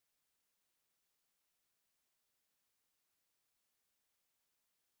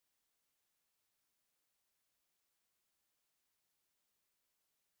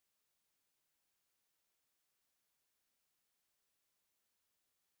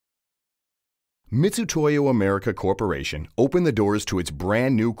Mitutoyo America Corporation opened the doors to its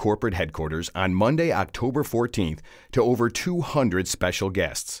brand new corporate headquarters on Monday, October 14th to over 200 special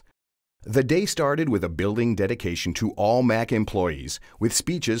guests. The day started with a building dedication to all MAC employees, with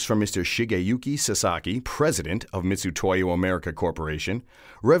speeches from Mr. Shigeyuki Sasaki, president of Mitutoyo America Corporation,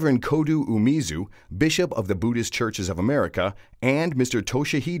 Reverend Kodo Umezu, Bishop of the Buddhist Churches of America, and Mr.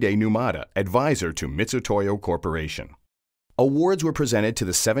 Toshihide Numata, advisor to Mitutoyo Corporation. Awards were presented to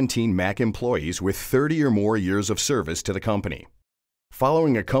the 17 MAC employees with 30 or more years of service to the company.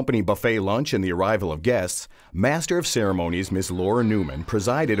 Following a company buffet lunch and the arrival of guests, Master of Ceremonies Ms. Newman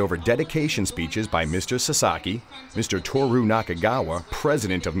presided over dedication speeches by Mr. Sasaki, Mr. Toru Nakagawa,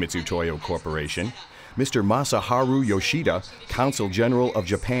 President of Mitutoyo Corporation, Mr. Masaharu Yoshida, Consul General of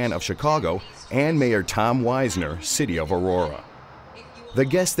Japan of Chicago, and Mayor Tom Weisner, City of Aurora. The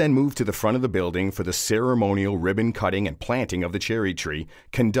guests then moved to the front of the building for the ceremonial ribbon cutting and planting of the cherry tree,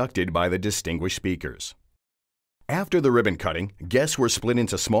 conducted by the distinguished speakers. After the ribbon cutting, guests were split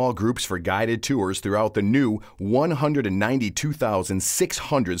into small groups for guided tours throughout the new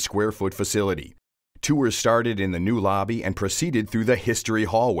 192,600 square foot facility. Tours started in the new lobby and proceeded through the history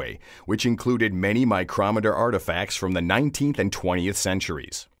hallway, which included many micrometer artifacts from the 19th and 20th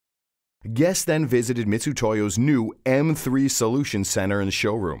centuries. Guests then visited Mitutoyo's new M3 Solution Center and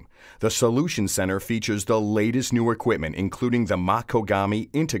showroom. The Solution Center features the latest new equipment, including the Makogami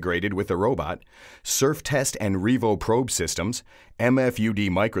integrated with the robot, Surf Test and Revo probe systems, MFUD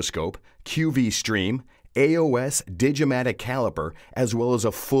microscope, QV stream, AOS Digimatic caliper, as well as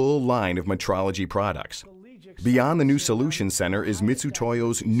a full line of metrology products. Beyond the new Solution Center is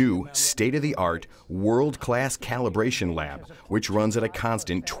Mitutoyo's new state-of-the-art, world-class calibration lab, which runs at a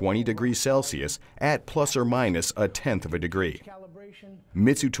constant 20 degrees Celsius at plus or minus a tenth of a degree.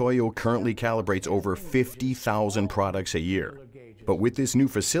 Mitutoyo currently calibrates over 50,000 products a year, but with this new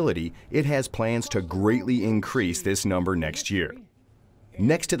facility, it has plans to greatly increase this number next year.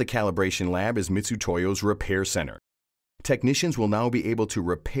 Next to the calibration lab is Mitutoyo's Repair Center. Technicians will now be able to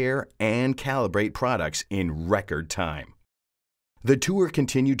repair and calibrate products in record time. The tour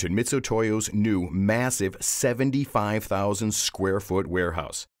continued to Mitutoyo's new massive 75,000 square foot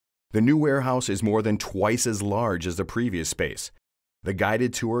warehouse. The new warehouse is more than twice as large as the previous space. The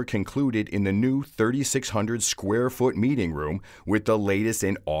guided tour concluded in the new 3,600 square foot meeting room with the latest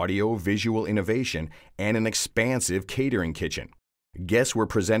in audio-visual innovation and an expansive catering kitchen. Guests were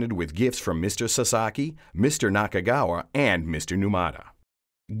presented with gifts from Mr. Sasaki, Mr. Nakagawa, and Mr. Numata.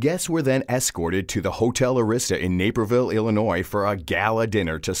 Guests were then escorted to the Hotel Arista in Naperville, Illinois for a gala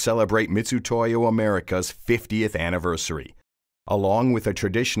dinner to celebrate Mitutoyo America's 50th anniversary. Along with a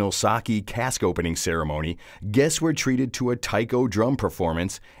traditional sake cask opening ceremony, guests were treated to a taiko drum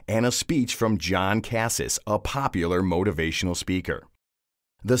performance and a speech from John Cassis, a popular motivational speaker.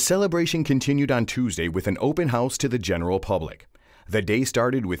 The celebration continued on Tuesday with an open house to the general public. The day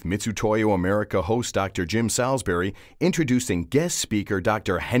started with Mitutoyo America host Dr. Jim Salisbury introducing guest speaker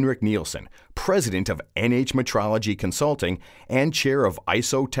Dr. Henrik Nielsen, president of NH Metrology Consulting and chair of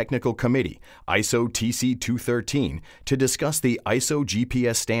ISO Technical Committee, ISO TC 213, to discuss the ISO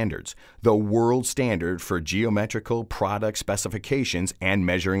GPS standards, the world standard for geometrical product specifications and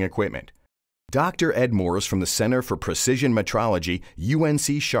measuring equipment. Dr. Ed Morris from the Center for Precision Metrology,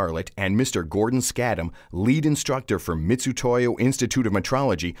 UNC Charlotte, and Mr. Gordon Scadam, lead instructor for Mitutoyo Institute of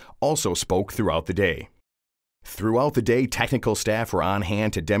Metrology, also spoke throughout the day. Throughout the day, technical staff were on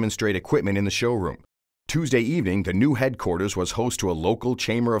hand to demonstrate equipment in the showroom. Tuesday evening, the new headquarters was host to a local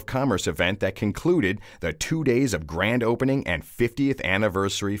Chamber of Commerce event that concluded the 2 days of grand opening and 50th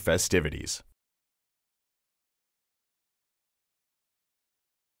anniversary festivities.